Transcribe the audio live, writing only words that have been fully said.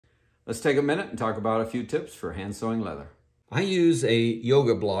Let's take a minute and talk about a few tips for hand sewing leather. I use a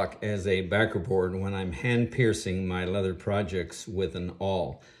yoga block as a backer board when I'm hand piercing my leather projects with an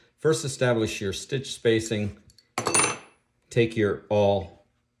awl. First, establish your stitch spacing. Take your awl,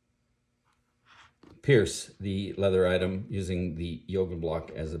 pierce the leather item using the yoga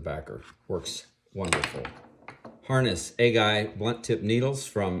block as a backer. Works wonderful. Harness egg eye blunt tip needles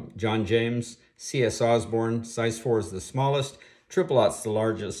from John James, C.S. Osborne. Size 4 is the smallest, triple aught's the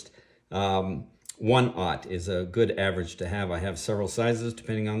largest. 1/0 is a good average to have. I have several sizes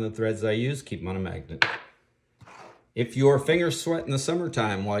depending on the threads I use. Keep them on a magnet. If your fingers sweat in the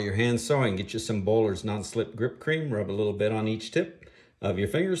summertime while you're hand sewing, get you some Bowler's non-slip grip cream. Rub a little bit on each tip of your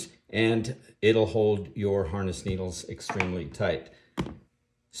fingers and it'll hold your harness needles extremely tight.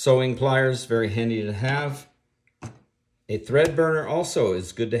 Sewing pliers, very handy to have. A thread burner also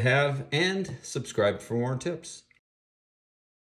is good to have, and subscribe for more tips.